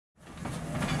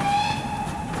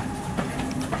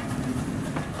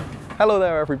Hello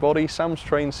there everybody, Sam's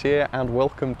Trains here and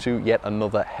welcome to yet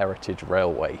another heritage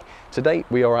railway. Today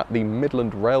we are at the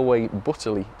Midland Railway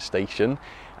Butterley station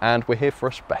and we're here for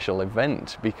a special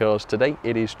event because today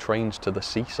it is Trains to the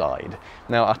Seaside.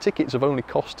 Now our tickets have only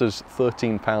cost us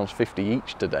 £13.50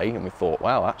 each today and we thought,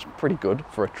 wow, that's pretty good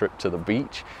for a trip to the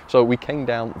beach. So we came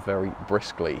down very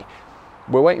briskly.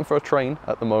 We're waiting for a train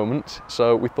at the moment,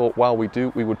 so we thought while we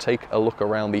do, we would take a look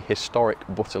around the historic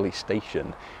Butterley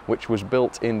station, which was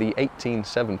built in the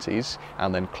 1870s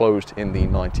and then closed in the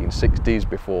 1960s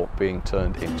before being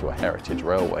turned into a heritage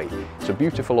railway. It's a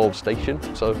beautiful old station,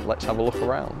 so let's have a look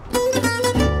around.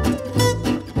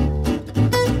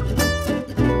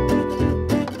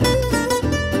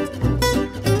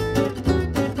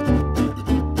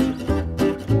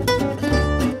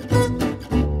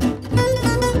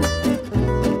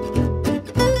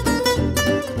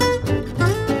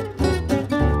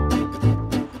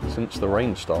 Since the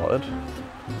rain started,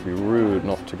 it'd be rude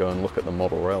not to go and look at the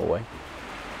model railway.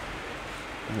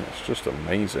 It's just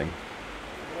amazing.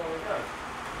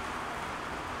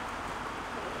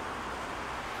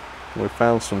 We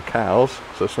found some cows,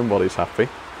 so somebody's happy.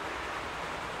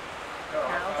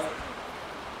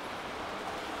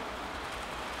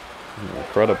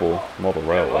 Incredible model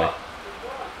railway.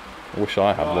 I wish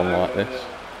I had one like this.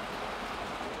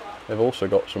 They've also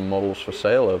got some models for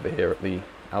sale over here at the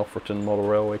Alfreton Model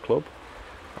Railway Club.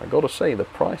 I gotta say the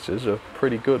prices are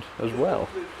pretty good as well.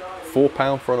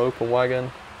 £4 for an open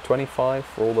wagon, £25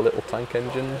 for all the little tank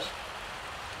engines.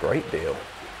 Great deal.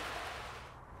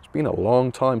 It's been a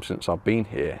long time since I've been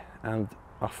here and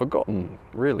I've forgotten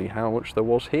really how much there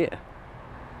was here.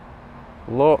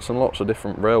 Lots and lots of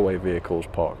different railway vehicles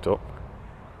parked up.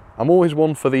 I'm always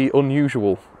one for the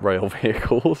unusual rail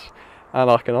vehicles. And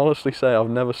I can honestly say I've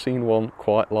never seen one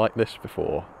quite like this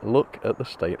before. Look at the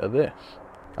state of this.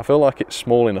 I feel like it's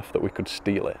small enough that we could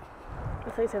steal it. I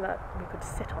thought you said that we could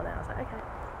sit on it. I was like, okay.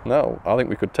 No, I think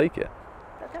we could take it.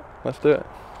 Okay. Let's do it.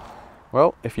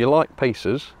 Well, if you like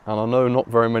pacers, and I know not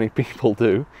very many people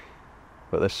do,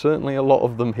 but there's certainly a lot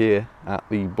of them here at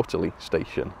the Butterley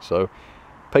station. So,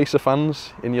 pacer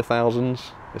fans in your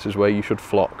thousands, this is where you should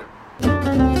flock.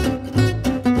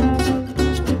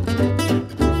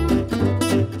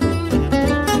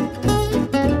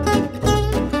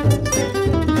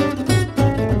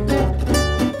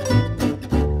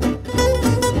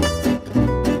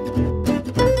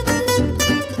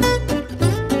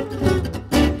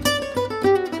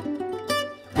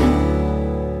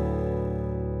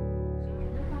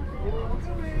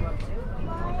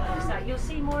 You'll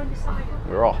see more in the side.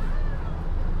 We're off.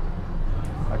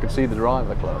 I can see the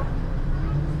driver, Chloe.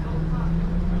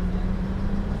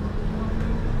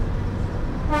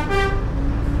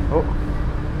 Oh,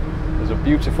 there's a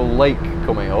beautiful lake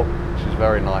coming up, which is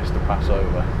very nice to pass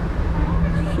over.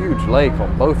 Huge lake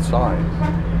on both sides.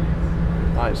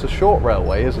 Now, it's a short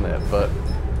railway, isn't it? But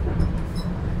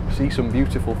you see some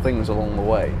beautiful things along the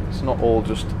way. It's not all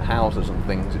just houses and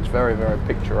things. It's very, very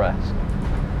picturesque.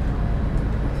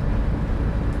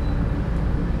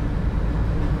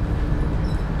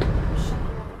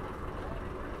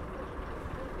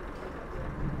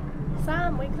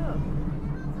 Sam, wake up.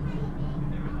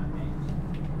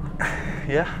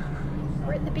 Yeah?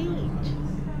 We're at the beach.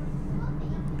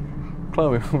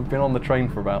 Chloe, we've been on the train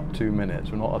for about 2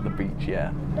 minutes. We're not at the beach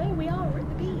yet. No, we are. We're at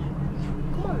the beach.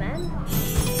 Come on, then.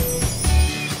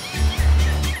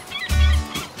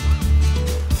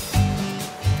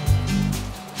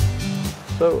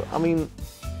 So, I mean,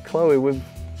 Chloe,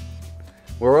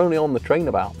 we're only on the train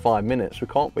about 5 minutes. We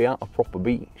can't be at a proper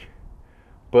beach.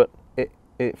 But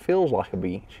it feels like a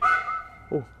beach.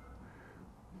 Oh.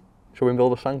 Shall we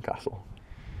build a sandcastle?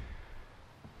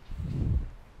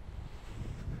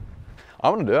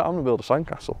 I'm gonna do it. I'm gonna build a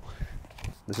sandcastle.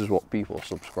 This is what people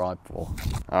subscribe for.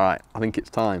 All right, I think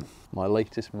it's time. My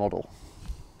latest model.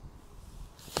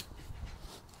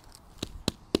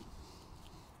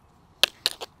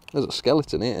 There's a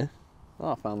skeleton here.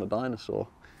 Oh, I found a dinosaur.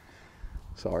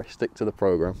 Sorry, stick to the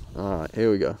program. All right, here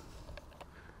we go.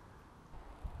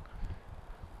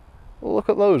 Well, look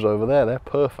at those over there. They're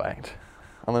perfect.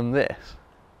 And then this.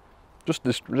 Just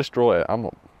destroy it. I'm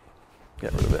not.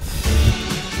 Get rid of it.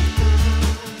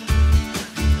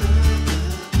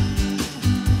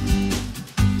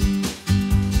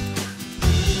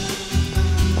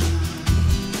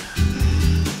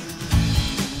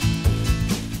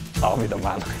 I'll be the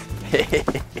man.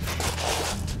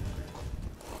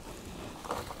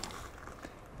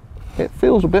 It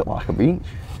feels a bit like a beach.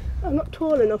 I'm not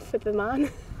tall enough for the man.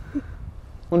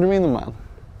 What do you mean the man?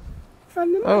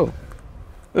 I'm the man. Oh.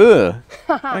 Ugh.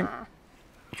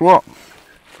 What?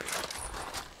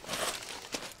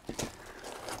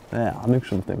 Yeah, I knew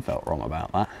something felt wrong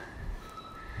about that.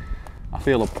 I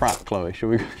feel a prat, Chloe. Should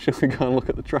we go and look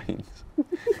at the trains?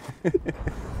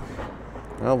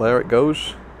 Well, there it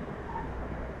goes.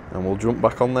 And we'll jump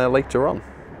back on there later on.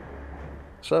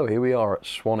 So here we are at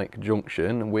Swanwick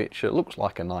Junction, which looks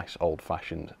like a nice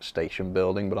old-fashioned station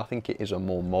building, but I think it is a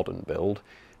more modern build.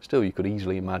 Still, you could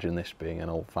easily imagine this being an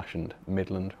old-fashioned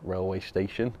Midland Railway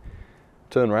station.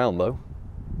 Turn around though,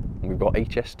 and we've got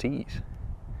HSTs.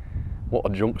 What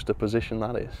a juxtaposition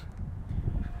that is.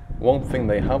 One thing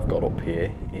they have got up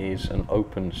here is an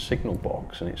open signal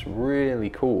box, and it's really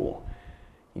cool.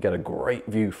 You get a great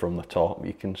view from the top.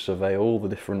 You can survey all the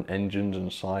different engines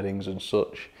and sidings and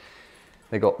such.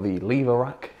 They got the lever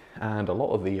rack and a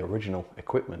lot of the original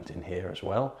equipment in here as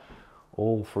well.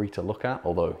 All free to look at,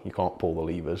 although you can't pull the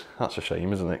levers. That's a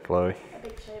shame, isn't it, Chloe? A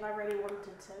big shame, I really wanted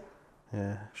to.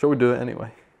 Yeah. Shall we do it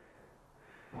anyway?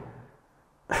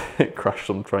 It crashed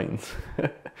some trains.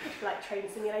 Like Train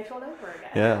Simulator all over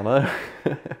again. Yeah, I know.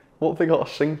 What have they got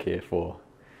a sink here for?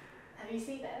 Have you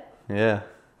seen it? Yeah.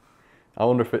 I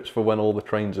wonder if it's for when all the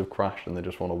trains have crashed and they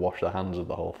just want to wash their hands of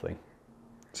the whole thing.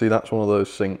 See, that's one of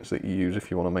those sinks that you use if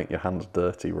you want to make your hands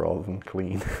dirty rather than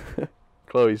clean.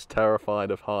 Chloe's terrified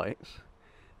of heights,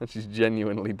 and she's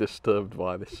genuinely disturbed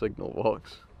by this signal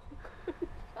box.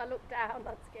 I looked down,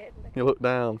 that scared me. You looked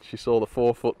down, she saw the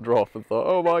 4-foot drop and thought,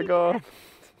 oh my God.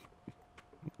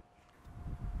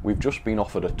 We've just been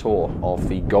offered a tour of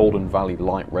the Golden Valley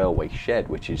Light Railway shed,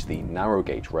 which is the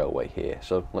Narrowgauge railway here,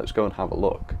 so let's go and have a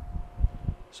look.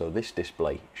 So this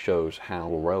display shows how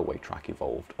the railway track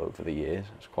evolved over the years.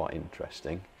 It's quite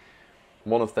interesting.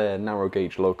 One of their narrow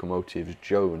gauge locomotives,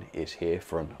 Joan, is here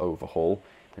for an overhaul,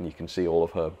 and you can see all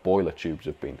of her boiler tubes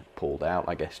have been pulled out,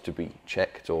 I guess to be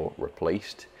checked or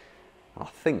replaced. I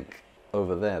think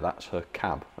over there that's her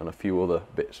cab and a few other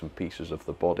bits and pieces of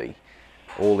the body,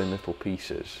 all in little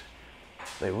pieces.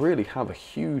 They really have a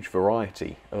huge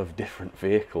variety of different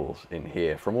vehicles in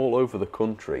here from all over the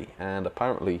country, and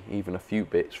apparently even a few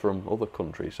bits from other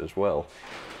countries as well.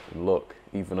 And look,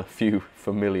 even a few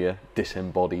familiar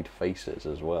disembodied faces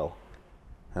as well.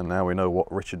 And now we know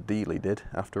what Richard Dealey did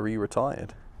after he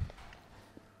retired.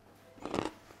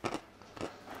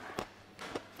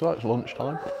 So it's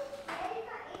lunchtime.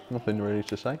 Nothing really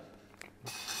to say.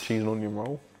 Cheese and onion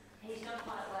roll.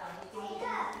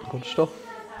 Good stuff.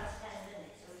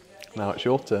 Now it's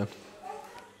your turn.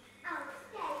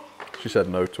 She said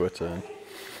no to her turn.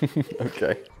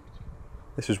 Okay.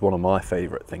 This is one of my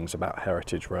favourite things about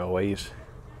heritage railways.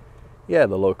 Yeah,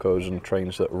 the locos and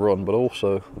trains that run, but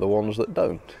also the ones that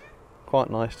don't. Quite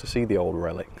nice to see the old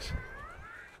relics.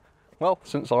 Well,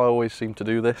 since I always seem to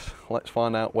do this, let's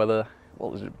find out whether,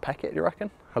 what is it, Peckett, do you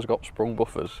reckon, has got sprung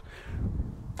buffers.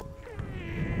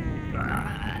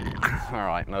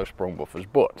 Alright, no sprung buffers,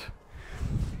 but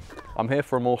I'm here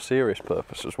for a more serious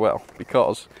purpose as well,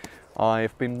 because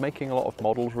I've been making a lot of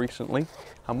models recently,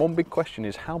 and one big question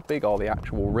is how big are the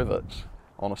actual rivets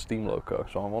on a steam loco,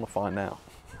 so I want to find out.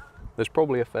 There's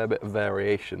probably a fair bit of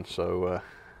variation, so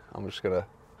I'm just going to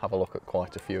have a look at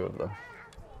quite a few of them.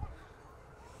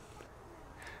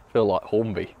 I feel like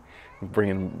Hornby,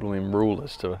 bringing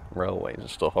rulers to railways and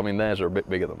stuff. I mean, theirs are a bit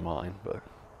bigger than mine, but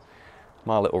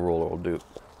my little ruler will do.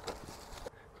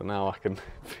 So now I can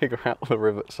figure out the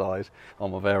rivet size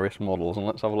on my various models, and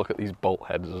let's have a look at these bolt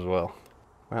heads as well.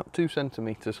 About 2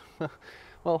 centimetres.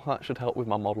 Well, that should help with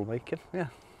my model making, yeah.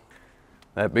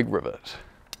 They're big rivets.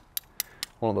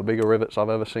 One of the bigger rivets I've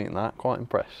ever seen, that. Quite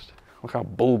impressed. Look how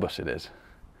bulbous it is.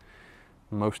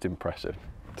 Most impressive.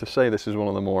 To say this is one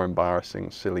of the more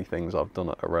embarrassing, silly things I've done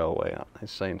at a railway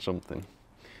is saying something.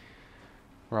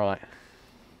 Right.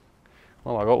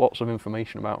 Well, I got lots of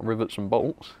information about rivets and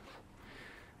bolts.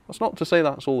 That's not to say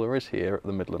that's all there is here at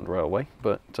the Midland Railway,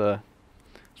 but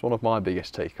it's one of my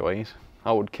biggest takeaways.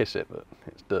 I would kiss it, but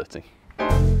it's dirty.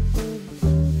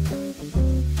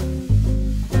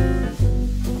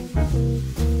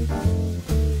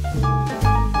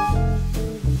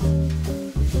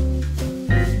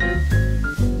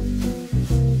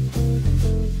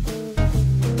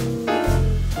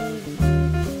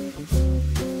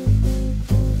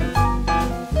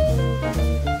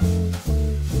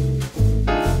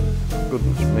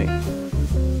 Goodness me.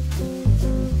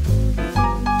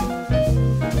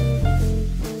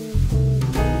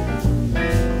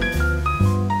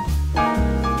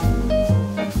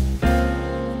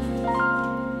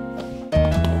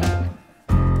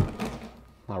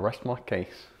 I rest my case.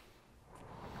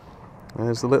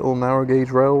 There's the little narrow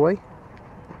gauge railway.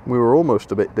 We were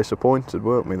almost a bit disappointed,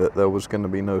 weren't we, that there was going to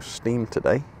be no steam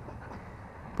today.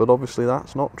 But obviously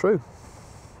that's not true.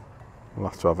 We'll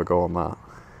have to have a go on that.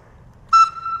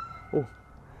 Oh,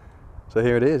 So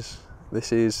here it is.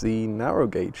 This is the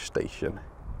Narrowgauge station.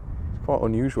 It's quite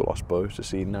unusual, I suppose, to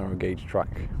see narrow-gauge track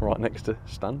right next to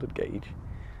standard gauge.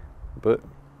 But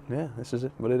yeah, this is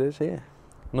it. But it is here.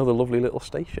 Another lovely little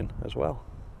station as well.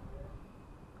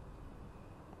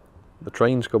 The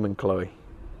train's coming, Chloe.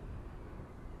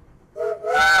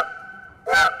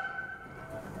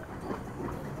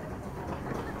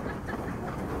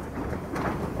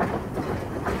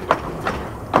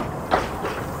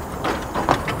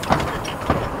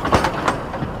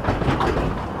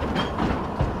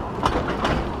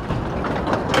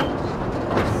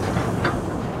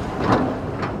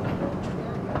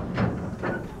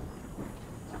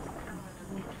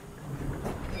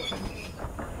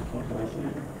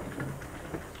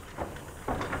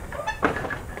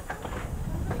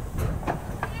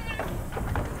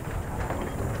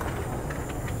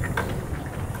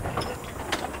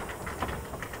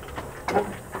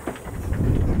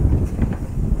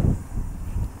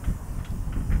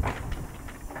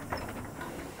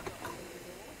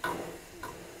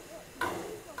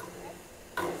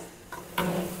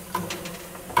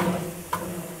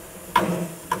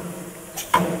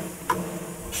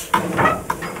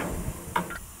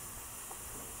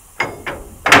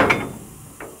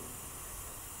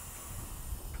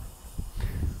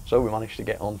 So we managed to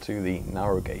get onto the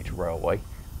Narrowgauge railway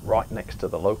right next to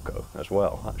the loco as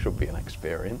well. That should be an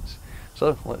experience.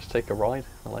 So let's take a ride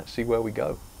and let's see where we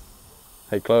go.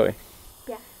 Hey Chloe.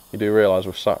 Yeah. You do realise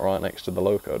we're sat right next to the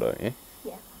loco, don't you?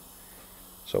 Yeah.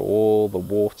 So all the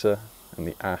water and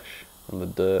the ash and the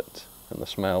dirt and the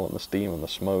smell and the steam and the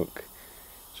smoke,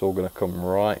 it's all going to come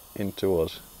right into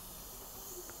us.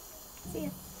 See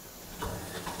ya.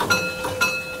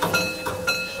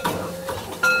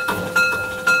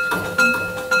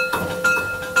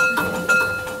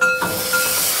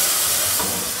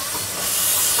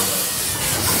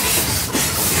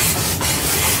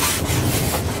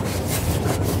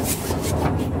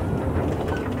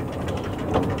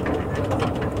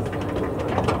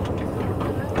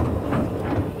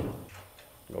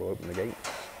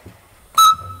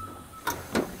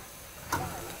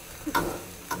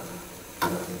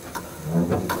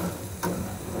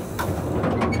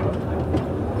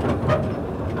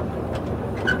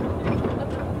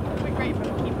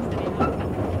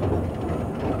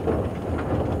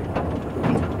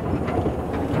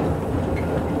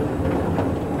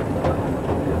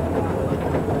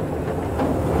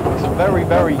 Very,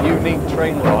 very unique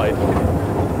train ride.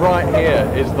 Right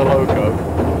here is the loco,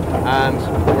 and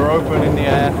we're open in the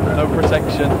air, no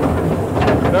protection.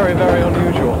 Very, very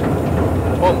unusual.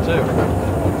 Fun too.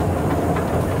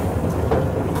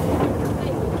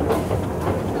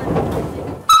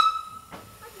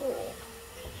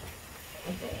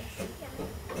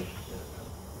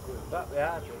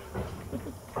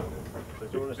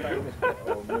 Do you want to stay in this bit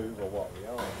or move or what? We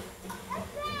are.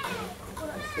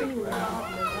 Sort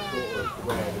of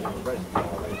where the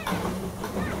reservoir is.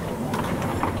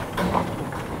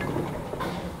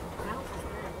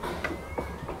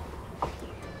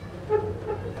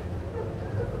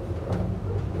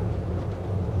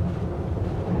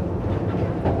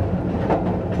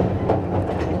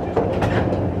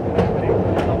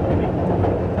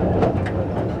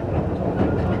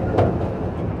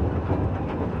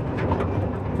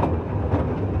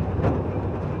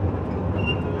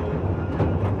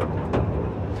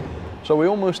 So we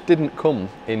almost didn't come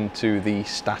into the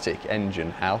static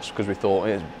engine house because we thought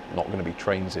there's not going to be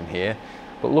trains in here,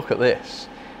 but look at this.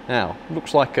 Now,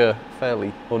 looks like a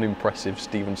fairly unimpressive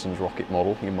Stephenson's rocket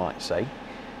model, you might say,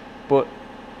 but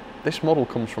this model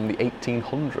comes from the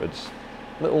 1800s.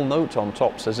 Little note on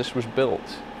top says this was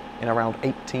built in around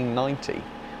 1890,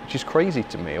 which is crazy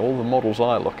to me. All the models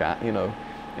I look at, you know,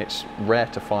 it's rare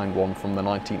to find one from the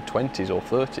 1920s or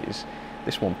 30s.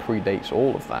 This one predates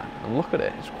all of that, and look at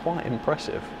it, it's quite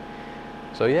impressive.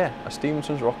 So yeah, a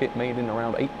Stephenson's rocket made in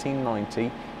around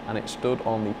 1890, and it stood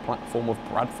on the platform of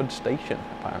Bradford Station,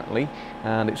 apparently,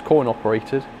 and it's coin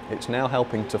operated. It's now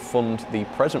helping to fund the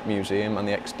present museum and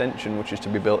the extension which is to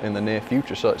be built in the near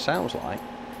future, so it sounds like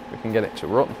we can get it to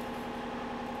run.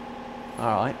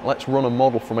 Alright, let's run a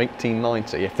model from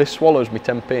 1890. If this swallows me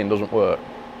 10p and doesn't work,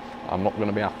 I'm not going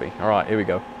to be happy. Alright, here we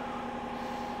go.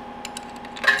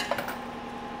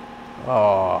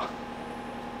 Oh,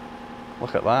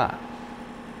 look at that.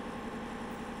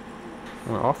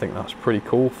 Well, I think that's pretty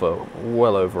cool for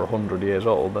well over 100 years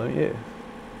old, don't you?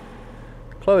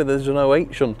 Chloe, there's an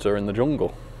 08 shunter in the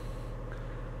jungle.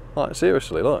 Like,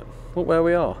 seriously, look where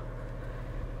we are.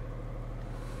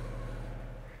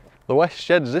 The West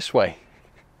Shed's this way.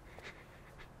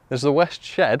 There's the West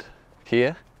Shed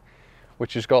here,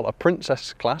 which has got a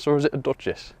Princess class, or is it a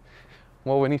Duchess?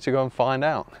 Well, we need to go and find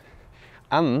out.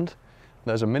 And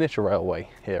there's a miniature railway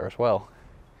here as well,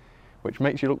 which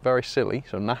makes you look very silly,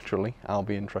 so naturally I'll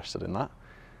be interested in that.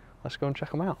 Let's go and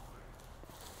check them out.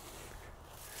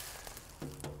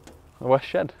 The West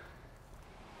Shed.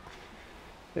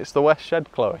 It's the West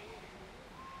Shed, Chloe.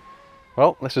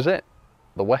 Well, this is it,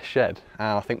 the West Shed,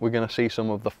 and I think we're going to see some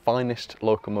of the finest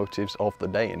locomotives of the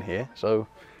day in here, so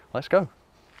let's go.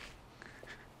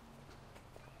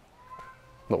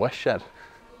 The West Shed.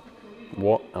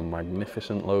 What a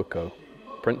magnificent loco.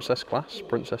 Princess class,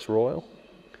 Princess Royal,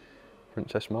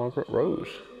 Princess Margaret Rose.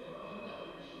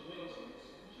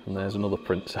 And there's another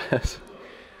princess.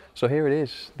 So here it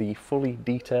is, the fully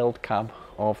detailed cab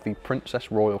of the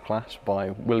Princess Royal class by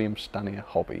William Stanier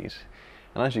Hobbies.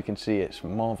 And as you can see, it's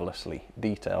marvellously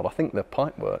detailed. I think the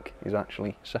pipework is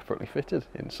actually separately fitted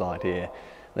inside here.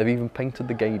 They've even painted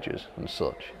the gauges and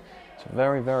such. It's a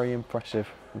very, very impressive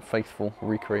and faithful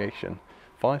recreation.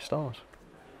 5 stars.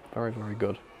 Very, very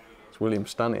good. It's William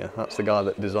Stanier, that's the guy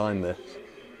that designed this.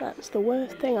 That's the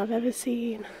worst thing I've ever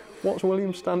seen. What's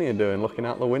William Stanier doing looking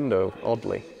out the window,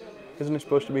 oddly? Isn't he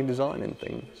supposed to be designing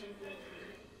things?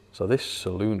 So this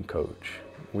saloon coach,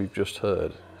 we've just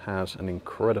heard, has an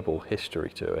incredible history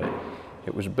to it.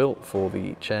 It was built for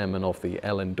the chairman of the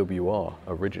LNWR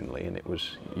originally, and it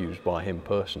was used by him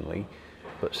personally.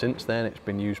 But since then it's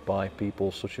been used by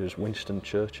people such as Winston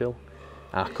Churchill.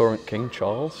 Our current King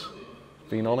Charles has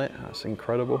been on it, that's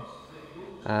incredible.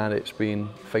 And it's been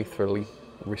faithfully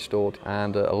restored,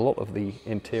 and a lot of the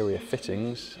interior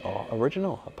fittings are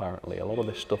original apparently. A lot of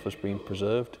this stuff has been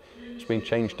preserved. It's been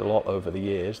changed a lot over the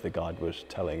years, the guide was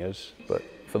telling us, but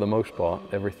for the most part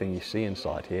everything you see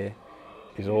inside here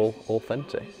is all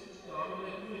authentic.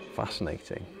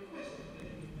 Fascinating.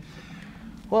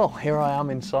 Well, here I am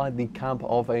inside the cab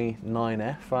of a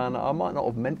 9F, and I might not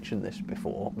have mentioned this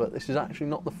before, but this is actually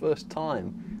not the first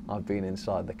time I've been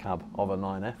inside the cab of a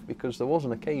 9F, because there was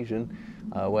an occasion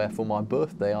where for my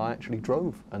birthday I actually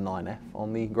drove a 9F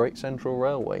on the Great Central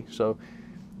Railway. So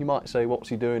you might say, what's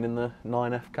he doing in the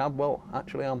 9F cab? Well,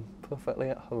 actually I'm perfectly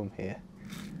at home here.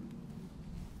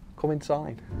 Come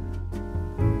inside.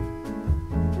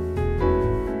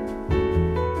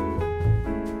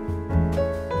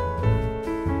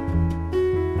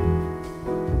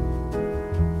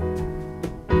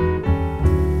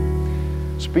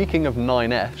 Speaking of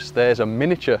 9Fs, there's a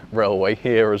miniature railway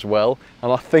here as well,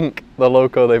 and I think the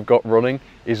loco they've got running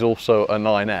is also a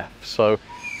 9F, so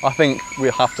I think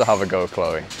we'll have to have a go,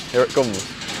 Chloe. Here it comes.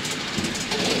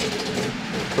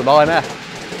 It's a 9F.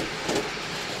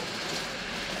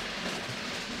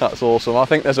 That's awesome. I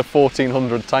think there's a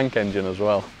 1400 tank engine as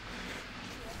well.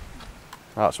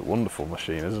 That's a wonderful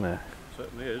machine, isn't it?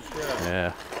 Certainly is, yeah.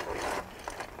 Yeah.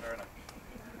 Fair enough.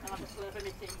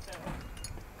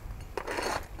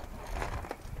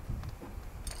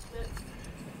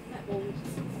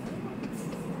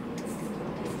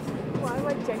 Why am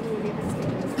I genuinely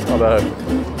this? I know.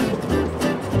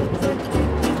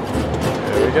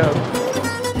 Here we go.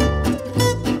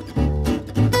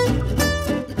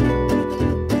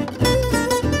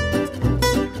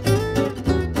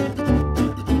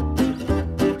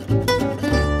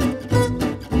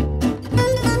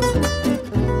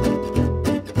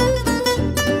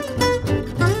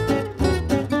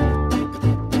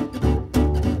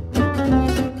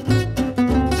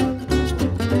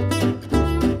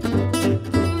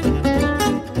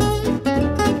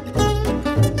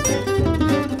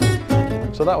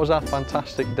 So that was our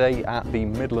fantastic day at the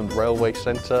Midland Railway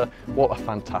Centre. What a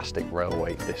fantastic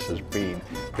railway this has been.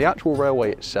 The actual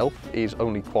railway itself is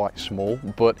only quite small,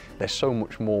 but there's so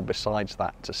much more besides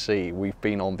that to see. We've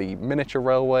been on the miniature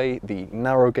railway, the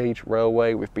narrow-gauge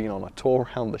railway, we've been on a tour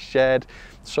around the shed,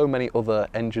 so many other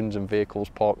engines and vehicles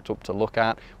parked up to look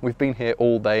at. We've been here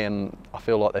all day and I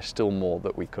feel like there's still more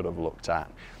that we could have looked at.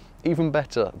 Even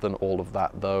better than all of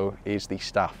that though is the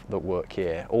staff that work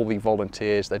here. All the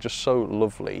volunteers, they're just so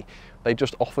lovely. They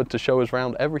just offered to show us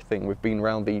around everything. We've been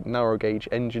around the narrow gauge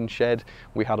engine shed,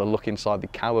 we had a look inside the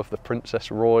cab of the Princess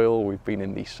Royal, we've been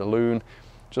in the saloon.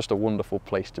 Just a wonderful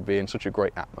place to be in, such a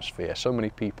great atmosphere. So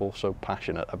many people so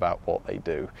passionate about what they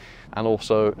do, and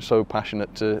also so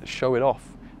passionate to show it off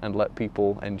and let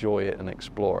people enjoy it and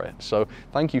explore it. So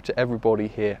thank you to everybody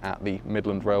here at the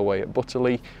Midland Railway at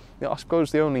Butterley. I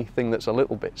suppose the only thing that's a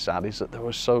little bit sad is that there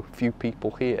were so few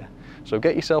people here. So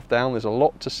get yourself down, there's a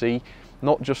lot to see,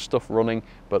 not just stuff running,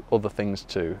 but other things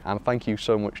too. And thank you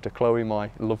so much to Chloe, my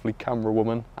lovely camera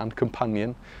woman and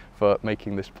companion, for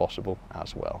making this possible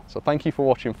as well. So thank you for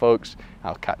watching, folks.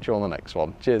 I'll catch you on the next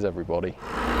one. Cheers, everybody.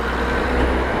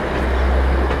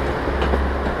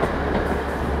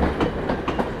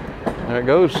 There it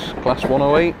goes, class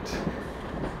 108.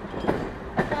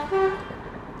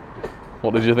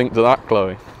 What did you think to that,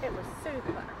 Chloe? It was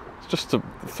super. It's just a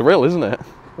thrill, isn't it?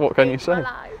 What can you say? My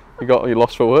life. You got you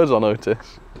lost for words, I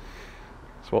notice.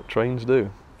 That's what trains do.